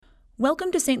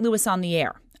Welcome to St. Louis on the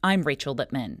Air. I'm Rachel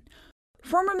Lippman.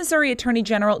 Former Missouri Attorney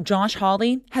General Josh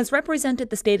Hawley has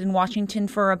represented the state in Washington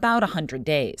for about 100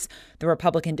 days. The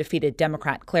Republican defeated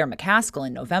Democrat Claire McCaskill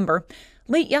in November.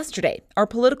 Late yesterday, our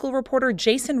political reporter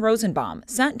Jason Rosenbaum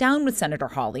sat down with Senator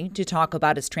Hawley to talk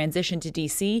about his transition to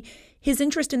D.C., his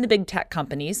interest in the big tech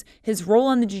companies, his role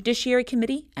on the Judiciary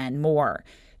Committee, and more.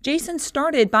 Jason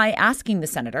started by asking the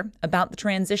senator about the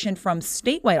transition from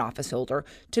statewide office holder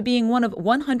to being one of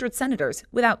 100 senators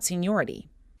without seniority.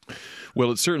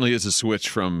 Well, it certainly is a switch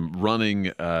from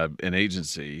running an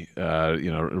agency,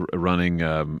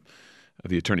 running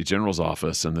the Attorney General's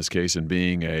office in this case, and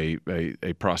being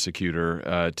a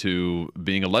prosecutor to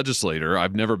being a legislator.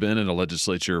 I've never been in a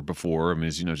legislature before. I mean,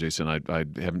 as you know, Jason, I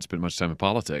haven't spent much time in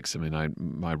politics. I mean,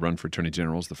 my run for Attorney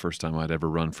General is the first time I'd ever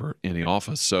run for any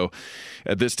office. So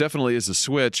this definitely is a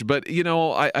switch. But, you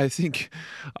know, I think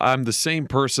I'm the same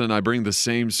person. I bring the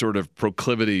same sort of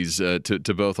proclivities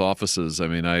to both offices. I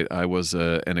mean, I was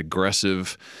an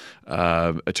aggressive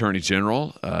Attorney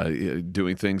General,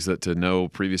 doing things that no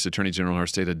previous Attorney General in our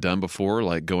state had done before,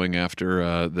 like going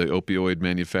after the opioid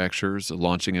manufacturers,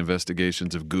 launching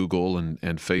investigations of Google and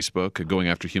Facebook, going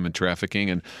after human trafficking.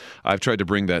 And I've tried to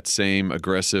bring that same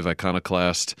aggressive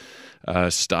iconoclast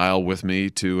style with me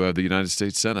to the United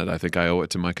States Senate. I think I owe it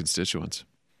to my constituents.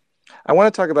 I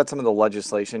want to talk about some of the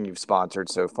legislation you've sponsored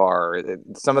so far.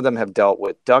 Some of them have dealt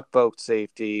with duck boat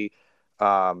safety,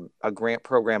 a grant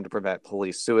program to prevent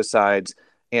police suicides,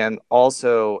 and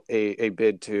also a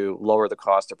bid to lower the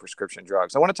cost of prescription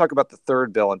drugs. I want to talk about the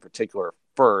third bill in particular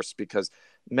first, because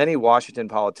many Washington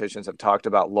politicians have talked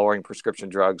about lowering prescription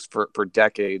drugs for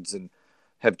decades and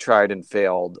have tried and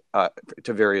failed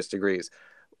to various degrees.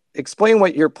 Explain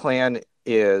what your plan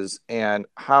is and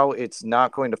how it's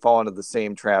not going to fall into the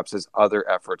same traps as other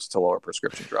efforts to lower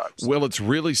prescription drugs. Well, it's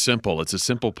really simple. It's a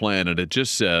simple plan, and it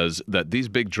just says that these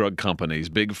big drug companies,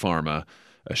 big pharma,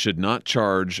 should not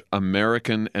charge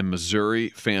American and Missouri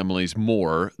families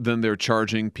more than they're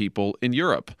charging people in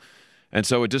Europe. And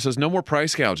so it just says no more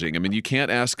price gouging. I mean, you can't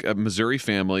ask Missouri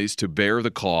families to bear the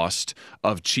cost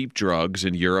of cheap drugs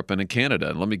in Europe and in Canada.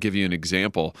 And let me give you an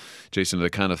example, Jason, of the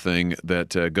kind of thing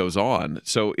that goes on.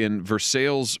 So in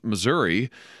Versailles,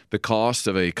 Missouri, the cost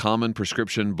of a common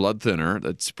prescription blood thinner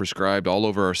that's prescribed all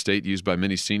over our state, used by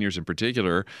many seniors in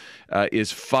particular,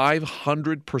 is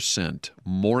 500%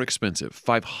 more expensive,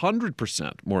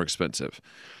 500% more expensive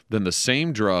than the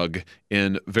same drug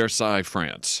in Versailles,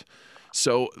 France.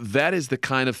 So that is the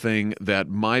kind of thing that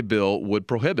my bill would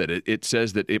prohibit. It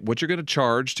says that what you're going to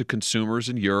charge to consumers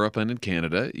in Europe and in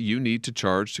Canada, you need to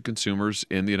charge to consumers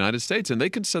in the United States. And they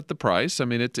can set the price. I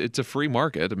mean, it's a free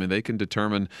market. I mean, they can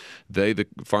determine, the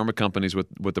pharma companies,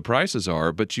 what the prices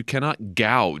are. But you cannot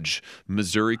gouge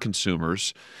Missouri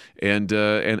consumers and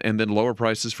then lower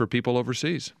prices for people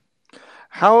overseas.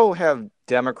 How have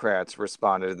Democrats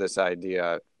responded to this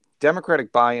idea?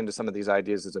 Democratic buy-in to some of these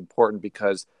ideas is important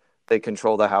because they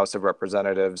control the House of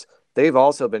Representatives. They've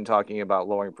also been talking about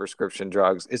lowering prescription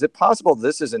drugs. Is it possible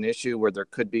this is an issue where there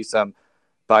could be some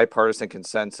bipartisan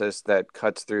consensus that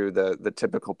cuts through the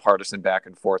typical partisan back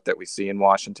and forth that we see in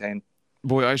Washington?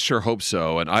 Boy, I sure hope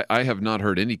so. And I have not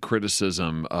heard any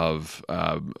criticism of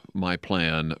my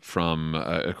plan from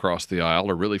across the aisle,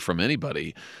 or really from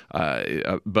anybody.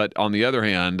 But on the other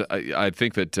hand, I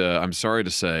think that I'm sorry to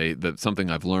say that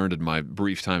something I've learned in my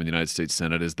brief time in the United States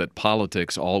Senate is that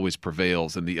politics always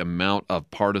prevails, and the amount of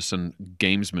partisan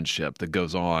gamesmanship that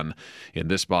goes on in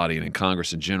this body and in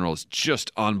Congress in general is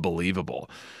just unbelievable.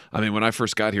 I mean, when I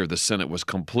first got here, the Senate was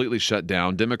completely shut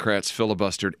down. Democrats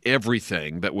filibustered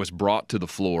everything that was brought to the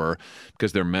floor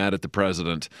because they're mad at the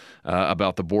president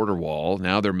about the border wall.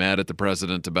 Now they're mad at the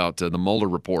president about the Mueller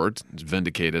report. It's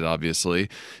vindicated, obviously.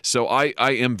 So I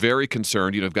am very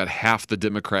concerned. You know, I've got half the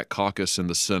Democrat caucus in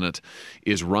the Senate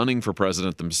is running for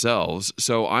president themselves.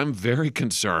 So I'm very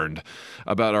concerned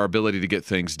about our ability to get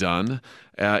things done,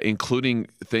 including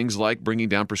things like bringing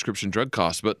down prescription drug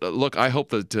costs. But look, I hope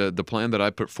that the plan that I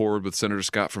put forward with Senator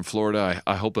Scott from Florida,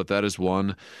 I hope that is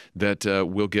one that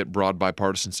will get broad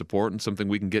bipartisan support and something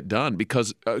we can get done,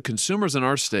 because consumers in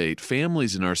our state,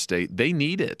 families in our state, they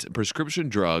need it. Prescription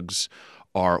drugs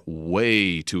are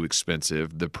way too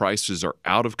expensive. The prices are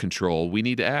out of control. We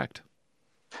need to act.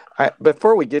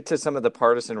 Before we get to some of the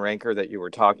partisan rancor that you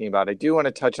were talking about, I do want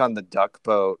to touch on the duck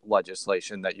boat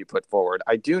legislation that you put forward.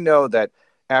 I do know that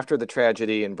after the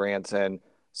tragedy in Branson,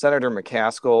 Senator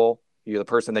McCaskill, the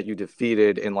person that you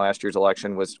defeated in last year's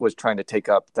election, was trying to take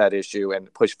up that issue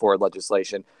and push forward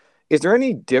legislation. Is there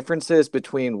any differences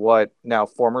between what now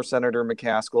former Senator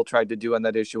McCaskill tried to do on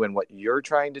that issue and what you're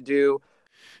trying to do?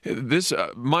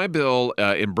 My bill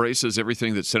embraces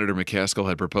everything that Senator McCaskill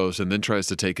had proposed and then tries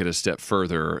to take it a step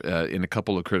further in a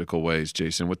couple of critical ways,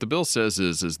 Jason. What the bill says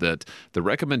is that the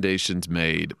recommendations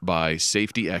made by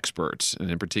safety experts,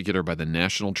 and in particular by the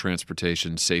National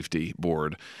Transportation Safety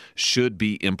Board, should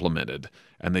be implemented.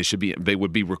 And they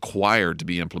would be required to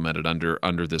be implemented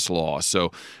under this law.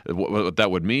 So what that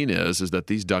would mean is that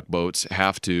these duck boats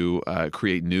have to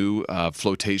create new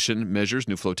flotation measures,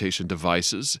 new flotation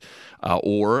devices,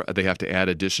 or they have to add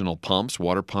additional pumps,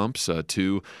 water pumps,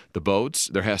 to the boats.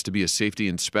 There has to be a safety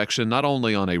inspection, not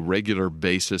only on a regular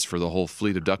basis for the whole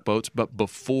fleet of duck boats, but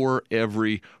before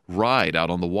every ride out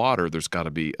on the water, there's got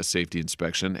to be a safety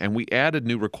inspection. And we added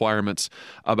new requirements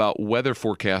about weather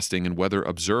forecasting and weather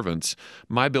observance.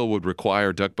 My bill would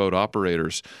require duck boat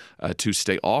operators to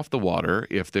stay off the water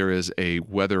if there is a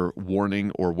weather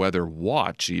warning or weather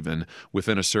watch even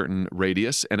within a certain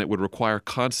radius, and it would require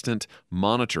constant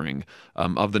monitoring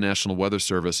of the National Weather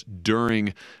Service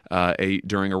during a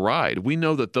ride. We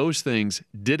know that those things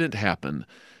didn't happen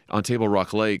on Table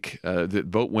Rock Lake. The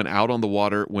boat went out on the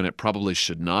water when it probably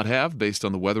should not have, based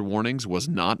on the weather warnings, was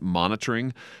not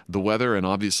monitoring the weather, and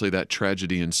obviously that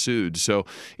tragedy ensued. So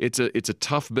it's a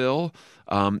tough bill.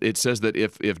 It says that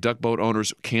if duck boat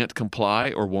owners can't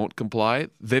comply or won't comply,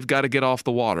 they've got to get off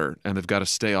the water, and they've got to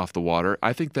stay off the water.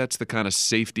 I think that's the kind of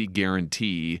safety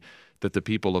guarantee that the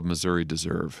people of Missouri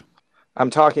deserve. I'm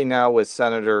talking now with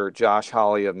Senator Josh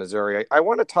Hawley of Missouri. I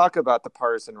want to talk about the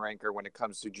partisan rancor when it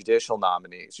comes to judicial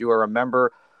nominees. You are a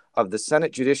member of the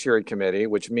Senate Judiciary Committee,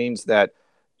 which means that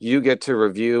you get to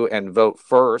review and vote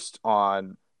first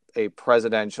on a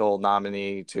presidential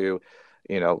nominee to,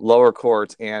 lower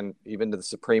courts and even to the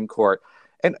Supreme Court.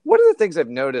 And one of the things I've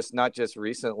noticed, not just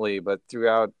recently, but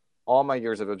throughout all my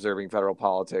years of observing federal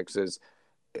politics, is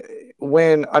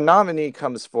when a nominee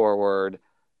comes forward,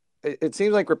 it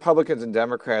seems like Republicans and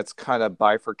Democrats kind of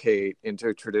bifurcate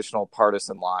into traditional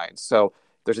partisan lines. So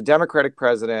there's a Democratic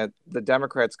president. The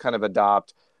Democrats kind of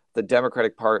adopt the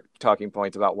Democratic talking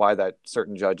points about why that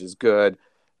certain judge is good,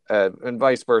 and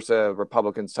vice versa.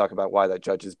 Republicans talk about why that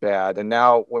judge is bad. And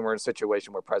now when we're in a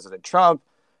situation where President Trump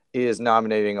is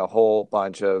nominating a whole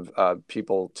bunch of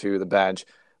people to the bench,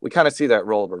 we kind of see that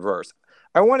role reverse.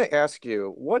 I want to ask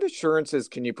you, what assurances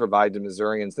can you provide to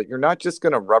Missourians that you're not just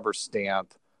going to rubber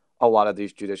stamp a lot of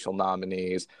these judicial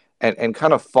nominees and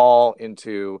kind of fall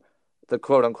into the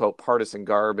quote unquote partisan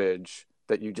garbage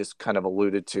that you just kind of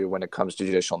alluded to when it comes to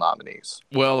judicial nominees?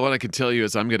 Well, what I can tell you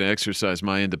is I'm going to exercise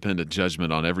my independent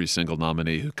judgment on every single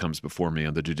nominee who comes before me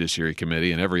on the Judiciary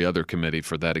Committee and every other committee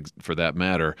for that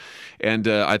matter. And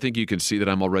I think you can see that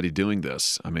I'm already doing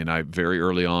this. I mean, I very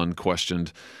early on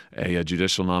questioned a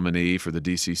judicial nominee for the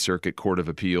D.C. Circuit Court of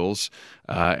Appeals,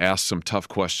 asked some tough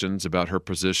questions about her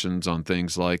positions on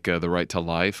things like the right to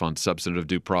life, on substantive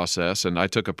due process, and I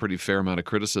took a pretty fair amount of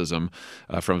criticism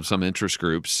from some interest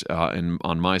groups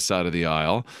on my side of the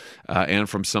aisle, and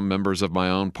from some members of my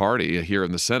own party here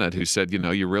in the Senate who said,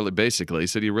 you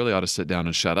really ought to sit down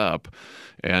and shut up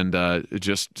and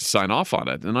just sign off on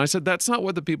it. And I said, that's not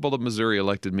what the people of Missouri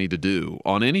elected me to do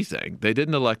on anything. They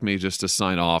didn't elect me just to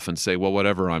sign off and say, well,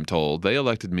 whatever I'm told. They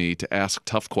elected me to ask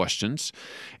tough questions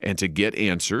and to get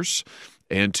answers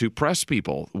and to press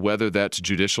people, whether that's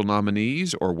judicial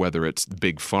nominees or whether it's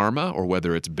big pharma or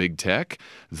whether it's big tech.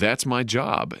 That's my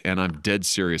job, and I'm dead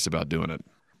serious about doing it.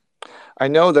 I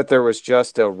know that there was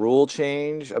just a rule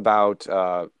change about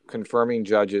confirming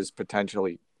judges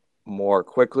potentially more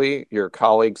quickly. Your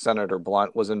colleague, Senator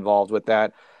Blunt, was involved with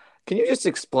that. Can you just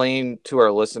explain to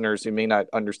our listeners who may not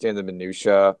understand the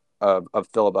minutia of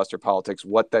filibuster politics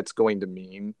what that's going to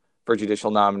mean for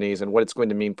judicial nominees and what it's going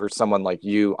to mean for someone like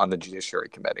you on the Judiciary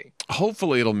Committee?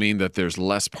 Hopefully it'll mean that there's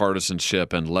less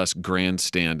partisanship and less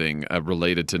grandstanding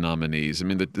related to nominees. I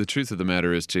mean, the truth of the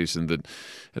matter is, Jason, that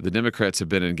the Democrats have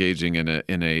been engaging in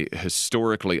a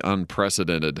historically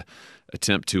unprecedented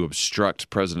attempt to obstruct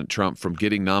President Trump from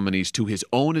getting nominees to his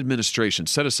own administration.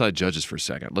 Set aside judges for a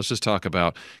second. Let's just talk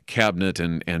about cabinet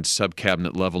and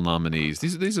sub-cabinet level nominees.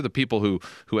 These are the people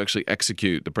who actually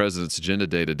execute the president's agenda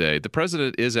day to day. The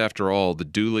president is, after all, the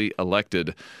duly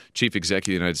elected chief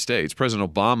executive of the United States.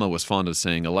 President Obama was fond of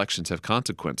saying elections have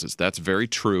consequences. That's very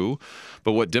true.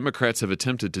 But what Democrats have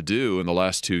attempted to do in the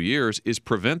last 2 years is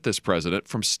prevent this president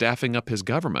from staffing up his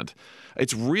government.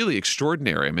 It's really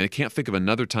extraordinary. I mean, I can't think of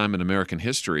another time in American American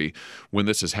history when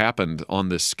this has happened on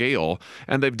this scale.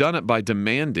 And they've done it by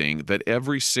demanding that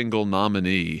every single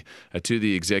nominee to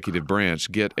the executive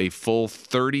branch get a full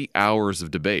 30 hours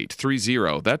of debate.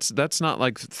 3-0. That's not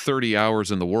like 30 hours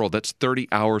in the world. That's 30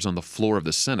 hours on the floor of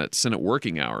the Senate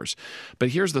working hours. But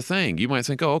here's the thing. You might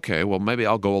think, oh, okay, well, maybe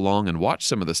I'll go along and watch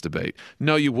some of this debate.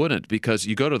 No, you wouldn't, because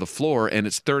you go to the floor and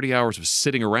it's 30 hours of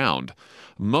sitting around.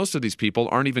 Most of these people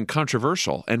aren't even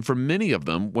controversial. And for many of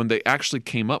them, when they actually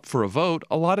came up for a vote,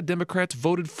 a lot of Democrats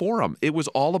voted for them. It was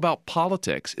all about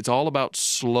politics. It's all about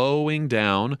slowing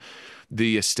down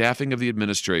the staffing of the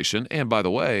administration, and by the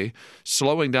way,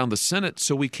 slowing down the Senate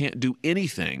so we can't do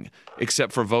anything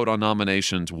except for vote on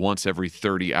nominations once every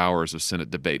 30 hours of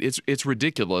Senate debate. It's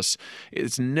ridiculous.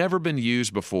 It's never been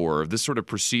used before. This sort of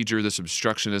procedure, this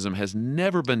obstructionism has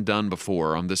never been done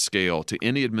before on this scale to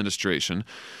any administration.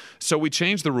 So we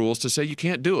changed the rules to say you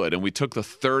can't do it, and we took the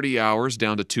 30 hours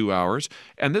down to 2 hours,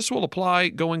 and this will apply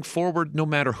going forward no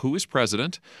matter who is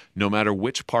president, no matter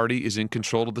which party is in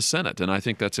control of the Senate, and I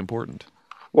think that's important.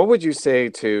 What would you say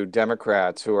to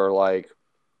Democrats who are like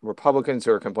Republicans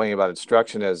who are complaining about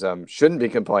obstructionism shouldn't be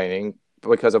complaining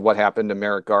because of what happened to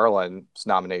Merrick Garland's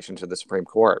nomination to the Supreme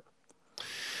Court?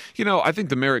 You know, I think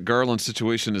the Merrick Garland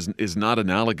situation is not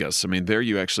analogous. I mean, there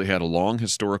you actually had a long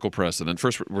historical precedent.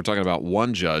 First, we're talking about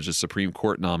one judge, a Supreme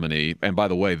Court nominee. And by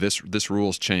the way, this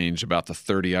rules change about the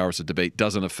 30 hours of debate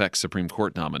doesn't affect Supreme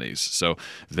Court nominees. So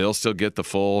they'll still get the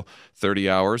full 30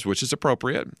 hours, which is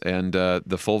appropriate, and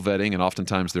the full vetting. And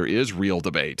oftentimes there is real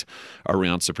debate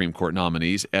around Supreme Court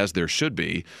nominees, as there should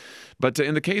be. But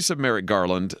in the case of Merrick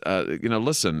Garland,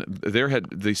 listen,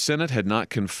 the Senate had not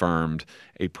confirmed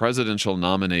a presidential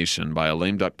nomination by a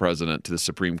lame duck president to the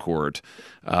Supreme Court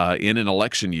in an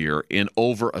election year in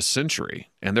over a century.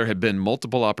 And there had been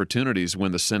multiple opportunities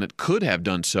when the Senate could have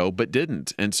done so, but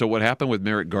didn't. And so what happened with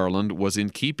Merrick Garland was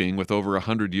in keeping with over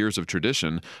 100 years of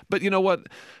tradition. But you know what?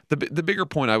 The bigger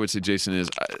point I would say, Jason, is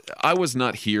I was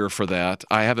not here for that.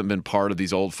 I haven't been part of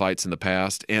these old fights in the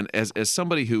past. And as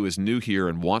somebody who is new here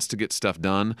and wants to get stuff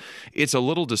done, it's a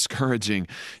little discouraging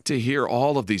to hear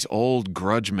all of these old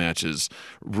grudge matches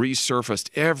resurfaced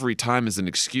every time as an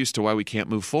excuse to why we can't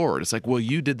move forward. It's like, well,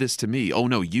 you did this to me. Oh,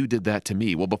 no, you did that to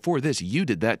me. Well, before this, you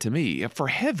did that to me. For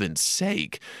heaven's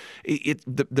sake,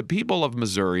 the people of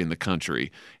Missouri and the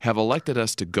country have elected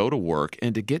us to go to work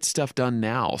and to get stuff done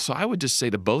now. So I would just say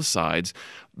to both sides,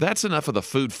 that's enough of the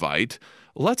food fight.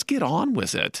 Let's get on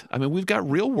with it. I mean, we've got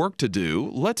real work to do.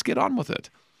 Let's get on with it.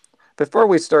 Before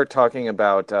we start talking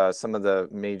about some of the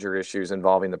major issues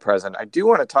involving the president, I do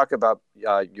want to talk about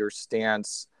your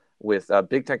stance with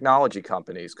big technology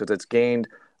companies, because it's gained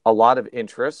a lot of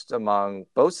interest among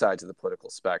both sides of the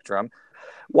political spectrum.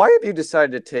 Why have you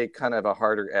decided to take kind of a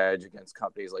harder edge against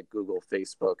companies like Google,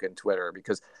 Facebook, and Twitter?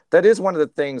 Because that is one of the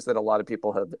things that a lot of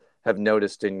people have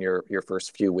noticed in your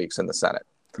first few weeks in the Senate.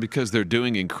 Because they're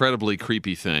doing incredibly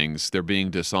creepy things. They're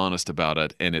being dishonest about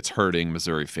it, and it's hurting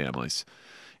Missouri families.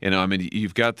 You know, I mean,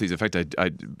 you've got these. In fact, I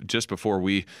just before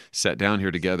we sat down here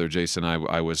together, Jason,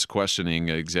 I was questioning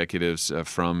executives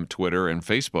from Twitter and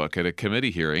Facebook at a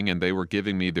committee hearing, and they were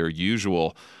giving me their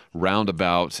usual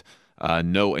roundabout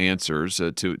no answers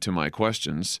to my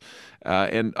questions.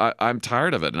 And I'm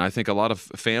tired of it, and I think a lot of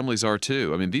families are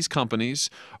too. I mean, these companies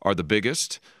are the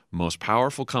biggest, most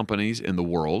powerful companies in the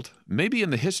world, maybe in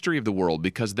the history of the world,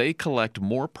 because they collect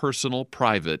more personal,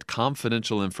 private,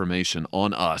 confidential information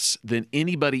on us than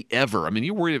anybody ever. I mean,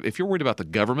 if you're worried about the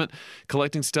government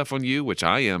collecting stuff on you, which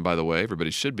I am, by the way,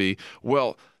 everybody should be,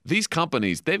 well, these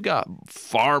companies, they've got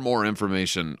far more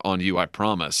information on you, I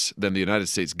promise, than the United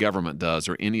States government does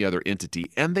or any other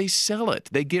entity, and they sell it.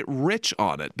 They get rich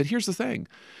on it. But here's the thing.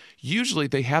 Usually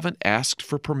they haven't asked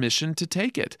for permission to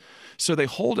take it. So they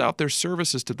hold out their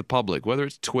services to the public, whether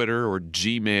it's Twitter or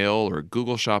Gmail or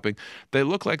Google Shopping. They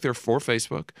look like they're for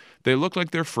Facebook. They look like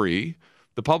they're free.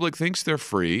 The public thinks they're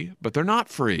free, but they're not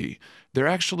free. They're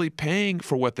actually paying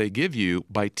for what they give you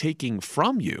by taking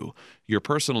from you your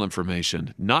personal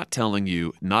information, not telling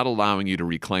you, not allowing you to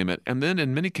reclaim it, and then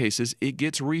in many cases, it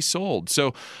gets resold.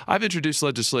 So I've introduced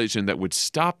legislation that would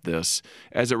stop this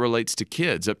as it relates to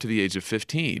kids up to the age of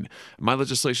 15. My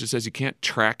legislation says you can't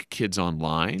track kids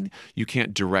online, you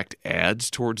can't direct ads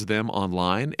towards them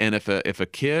online, and if a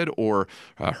kid or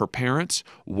her parents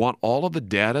want all of the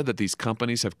data that these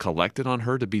companies have collected on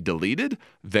her to be deleted,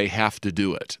 they have to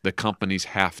do it. The companies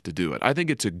have to do it. I think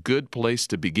it's a good place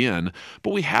to begin,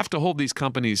 but we have to hold these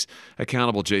companies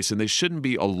accountable, Jason. They shouldn't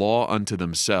be a law unto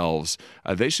themselves.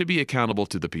 They should be accountable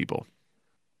to the people.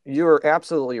 You're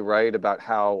absolutely right about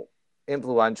how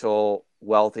influential,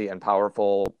 wealthy, and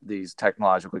powerful these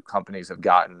technological companies have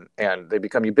gotten, and they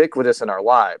become ubiquitous in our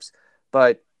lives.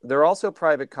 but they're also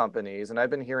private companies. And I've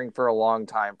been hearing for a long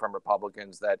time from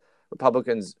Republicans that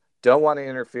Republicans don't want to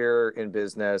interfere in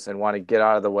business and want to get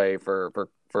out of the way for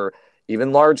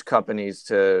even large companies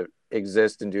to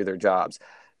exist and do their jobs.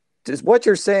 Does what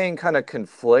you're saying kind of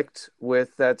conflict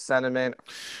with that sentiment?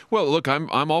 Well, look, I'm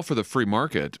all for the free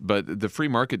market, but the free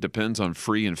market depends on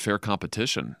free and fair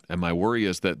competition. And my worry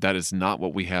is that that is not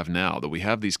what we have now, that we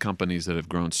have these companies that have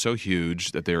grown so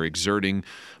huge that they're exerting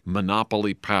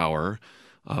monopoly power,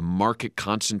 market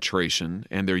concentration,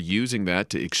 and they're using that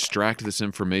to extract this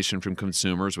information from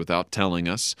consumers without telling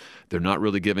us. They're not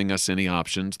really giving us any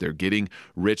options. They're getting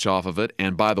rich off of it.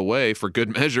 And by the way, for good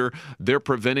measure, they're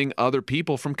preventing other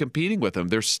people from competing with them.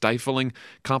 They're stifling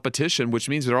competition, which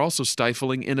means they're also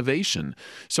stifling innovation.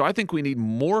 So I think we need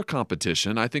more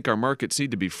competition. I think our markets need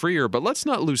to be freer, but let's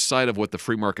not lose sight of what the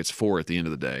free market's for at the end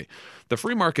of the day. The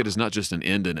free market is not just an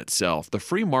end in itself. The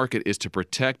free market is to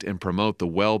protect and promote the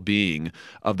well-being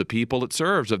of the people it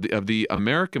serves, of the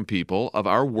American people, of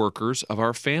our workers, of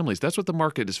our families. That's what the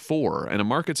market is for. And a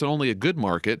market's only a good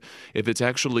market if it's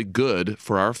actually good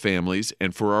for our families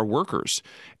and for our workers.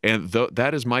 And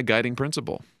that is my guiding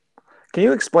principle. Can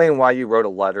you explain why you wrote a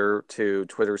letter to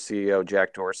Twitter CEO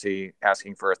Jack Dorsey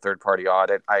asking for a third-party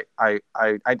audit? I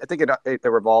think it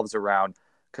revolves around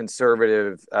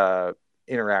conservative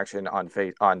interaction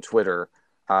on Twitter.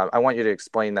 I want you to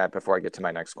explain that before I get to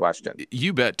my next question.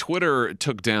 You bet. Twitter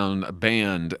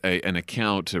banned an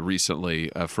account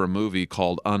recently for a movie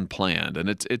called Unplanned. And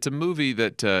it's a movie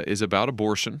that is about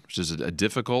abortion, which is a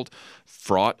difficult,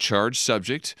 fraught, charged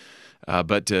subject.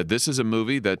 But this is a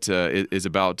movie that is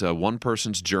about one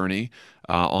person's journey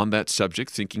on that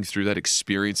subject, thinking through that,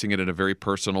 experiencing it in a very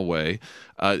personal way.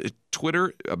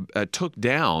 Twitter took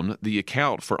down the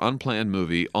account for Unplanned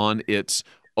Movie on its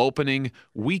opening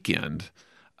weekend,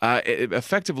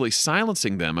 effectively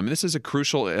silencing them. I mean, this is a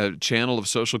crucial channel of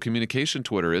social communication.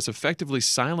 Twitter is effectively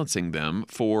silencing them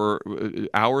for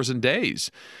hours and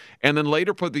days. And then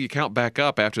later put the account back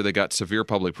up after they got severe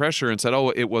public pressure and said,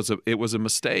 "Oh, it was a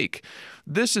mistake."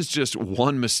 This is just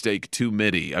one mistake too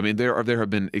many. I mean, there have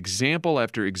been example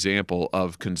after example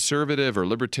of conservative or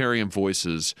libertarian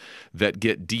voices that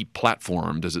get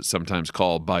deplatformed, as it's sometimes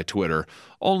called, by Twitter,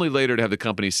 only later to have the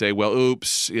company say, "Well,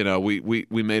 oops, we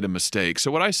made a mistake." So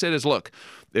what I said is, look,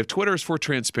 if Twitter is for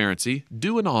transparency,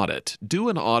 do an audit. Do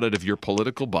an audit of your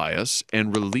political bias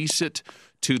and release it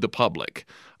to the public.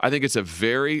 I think it's a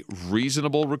very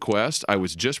reasonable request. I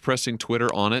was just pressing Twitter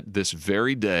on it this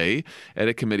very day at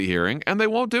a committee hearing, and they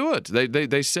won't do it.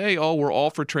 They say, "Oh, we're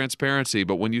all for transparency,"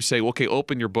 but when you say, "Okay,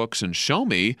 open your books and show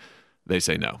me," they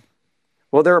say no.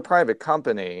 Well, they're a private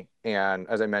company, and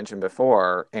as I mentioned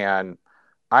before, and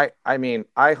I mean,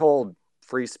 I hold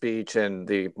free speech and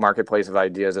the marketplace of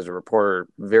ideas as a reporter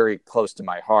very close to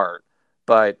my heart.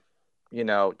 But,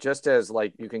 just as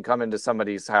like you can come into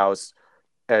somebody's house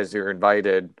as you're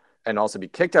invited and also be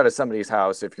kicked out of somebody's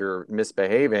house if you're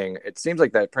misbehaving, it seems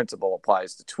like that principle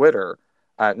applies to Twitter.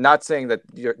 Not saying that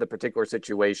the particular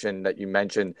situation that you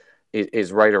mentioned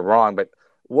is right or wrong, but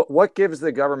what gives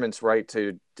the government's right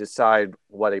to decide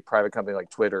what a private company like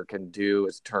Twitter can do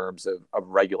in terms of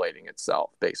regulating itself,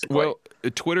 basically? Well,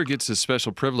 Twitter gets a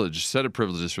special set of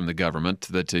privileges from the government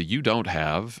that you don't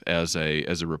have as a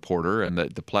reporter, and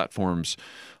that the platforms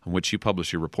on which you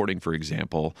publish your reporting, for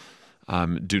example,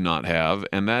 do not have,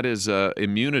 and that is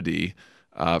immunity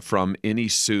from any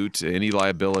suit, any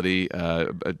liability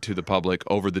to the public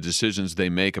over the decisions they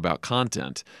make about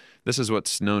content. This is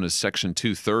what's known as Section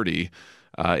 230.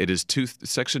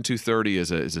 Section 230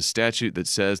 is a statute that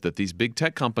says that these big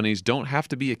tech companies don't have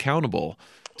to be accountable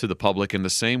to the public in the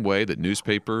same way that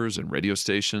newspapers and radio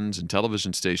stations and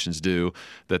television stations do,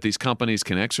 that these companies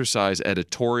can exercise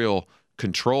editorial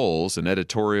controls and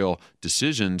editorial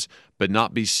decisions, but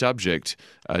not be subject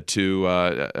to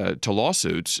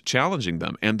lawsuits challenging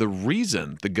them. And the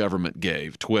reason the government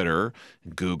gave Twitter,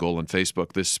 Google, and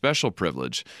Facebook this special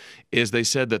privilege is they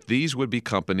said that these would be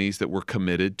companies that were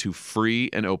committed to free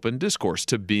and open discourse,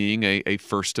 to being a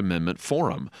First Amendment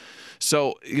forum.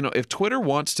 So, if Twitter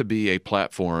wants to be a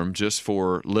platform just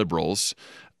for liberals,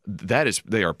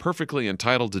 they are perfectly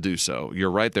entitled to do so.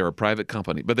 You're right, they're a private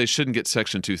company, but they shouldn't get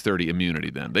Section 230 immunity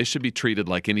then. They should be treated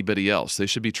like anybody else. They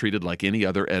should be treated like any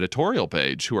other editorial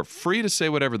page, who are free to say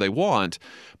whatever they want,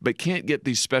 but can't get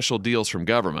these special deals from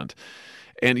government.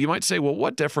 And you might say, well,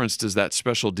 what difference does that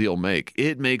special deal make?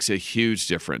 It makes a huge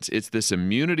difference. It's this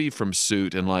immunity from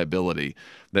suit and liability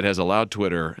that has allowed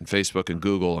Twitter and Facebook and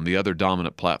Google and the other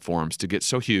dominant platforms to get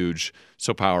so huge,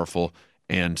 so powerful,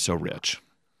 and so rich.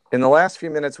 In the last few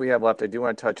minutes we have left, I do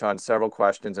want to touch on several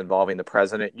questions involving the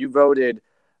president. You voted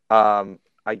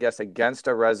I guess, against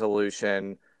a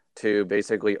resolution to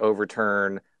basically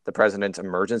overturn the president's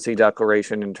emergency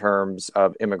declaration in terms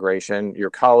of immigration. Your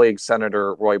colleague,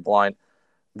 Senator Roy Blunt,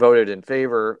 voted in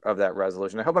favor of that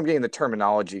resolution. I hope I'm getting the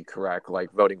terminology correct,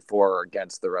 like voting for or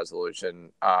against the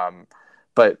resolution.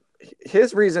 But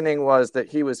his reasoning was that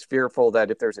he was fearful that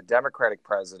if there's a Democratic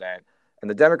president and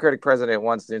the Democratic president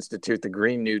wants to institute the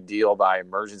Green New Deal by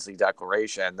emergency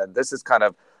declaration, then this is kind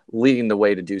of leading the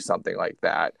way to do something like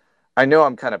that. I know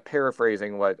I'm kind of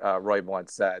paraphrasing what Roy Blunt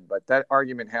said, but that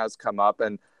argument has come up,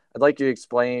 and I'd like you to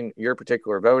explain your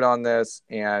particular vote on this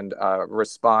and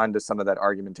respond to some of that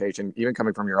argumentation, even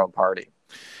coming from your own party.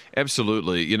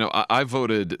 Absolutely. You know, I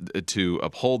voted to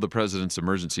uphold the president's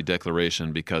emergency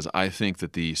declaration because I think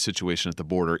that the situation at the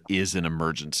border is an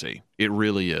emergency. It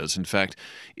really is. In fact,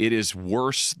 it is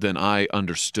worse than I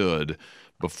understood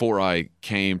before I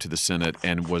came to the Senate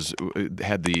and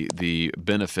had the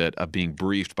benefit of being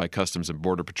briefed by Customs and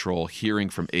Border Patrol, hearing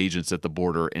from agents at the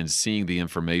border and seeing the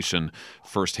information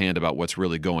firsthand about what's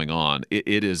really going on.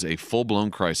 It is a full-blown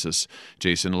crisis,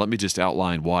 Jason. Let me just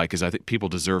outline why, because I think people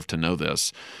deserve to know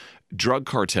this. Drug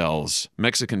cartels,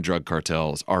 Mexican drug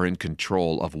cartels, are in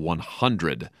control of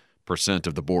 100%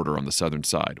 of the border on the southern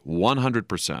side.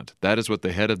 100%. That is what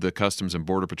the head of the Customs and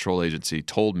Border Patrol Agency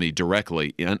told me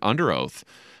directly under oath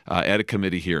at a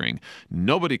committee hearing.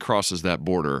 Nobody crosses that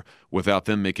border without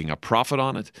them making a profit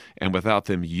on it and without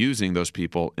them using those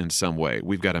people in some way.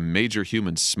 We've got a major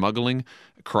human smuggling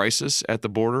crisis at the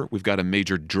border. We've got a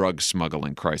major drug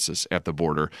smuggling crisis at the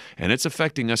border, and it's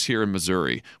affecting us here in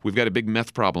Missouri. We've got a big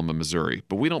meth problem in Missouri,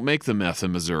 but we don't make the meth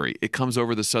in Missouri. It comes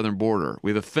over the southern border.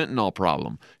 We have a fentanyl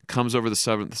problem. It comes over the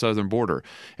southern border.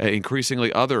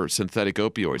 Increasingly other synthetic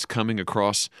opioids coming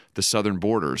across the southern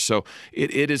border. So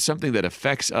it is something that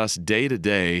affects us day to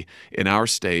day in our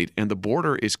state, and the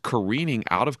border is careening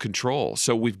out of control.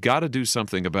 So we've got to do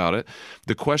something about it.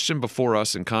 The question before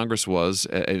us in Congress was,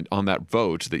 on that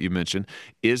vote that you mentioned,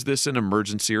 is this an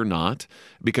emergency or not?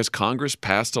 Because Congress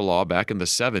passed a law back in the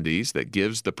 70s that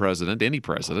gives the president, any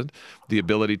president, the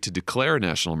ability to declare a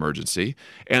national emergency.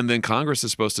 And then Congress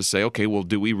is supposed to say, okay, well,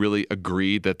 do we really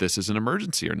agree that this is an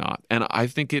emergency or not? And I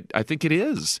think it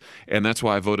is. And that's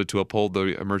why I voted to uphold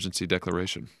the emergency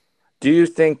declaration. Do you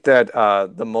think that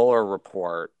the Mueller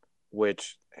report,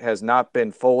 which has not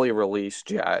been fully released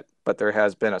yet, but there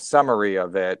has been a summary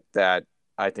of it that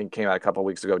I think came out a couple of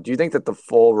weeks ago, do you think that the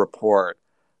full report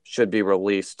should be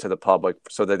released to the public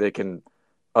so that they can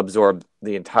absorb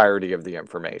the entirety of the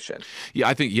information? Yeah,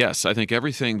 I think yes. I think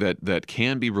everything that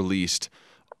can be released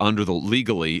under the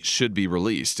legally should be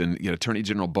released. And Attorney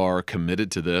General Barr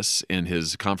committed to this in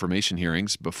his confirmation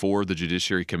hearings before the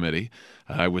Judiciary Committee.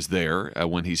 I was there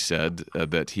when he said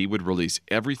that he would release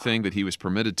everything that he was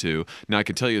permitted to. Now, I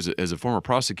can tell you as a former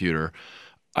prosecutor,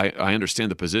 I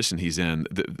understand the position he's in.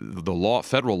 The law,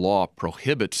 federal law,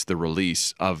 prohibits the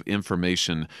release of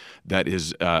information that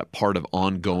is part of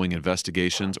ongoing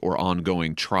investigations or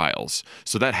ongoing trials.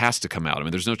 So that has to come out. I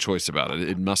mean, there's no choice about it.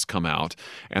 It must come out.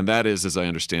 And that is, as I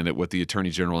understand it, what the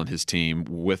Attorney General and his team,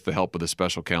 with the help of the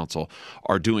special counsel,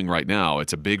 are doing right now.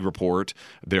 It's a big report.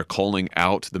 They're calling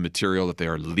out the material that they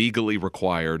are legally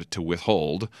required to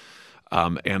withhold.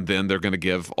 And then they're going to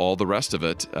give all the rest of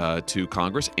it to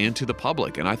Congress and to the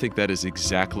public. And I think that is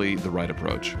exactly the right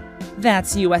approach.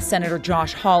 That's U.S. Senator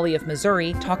Josh Hawley of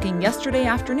Missouri talking yesterday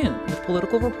afternoon with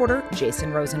political reporter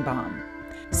Jason Rosenbaum.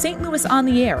 St. Louis on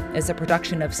the Air is a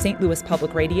production of St. Louis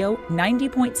Public Radio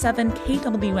 90.7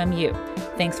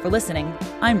 KWMU. Thanks for listening.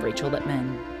 I'm Rachel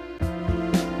Lippman.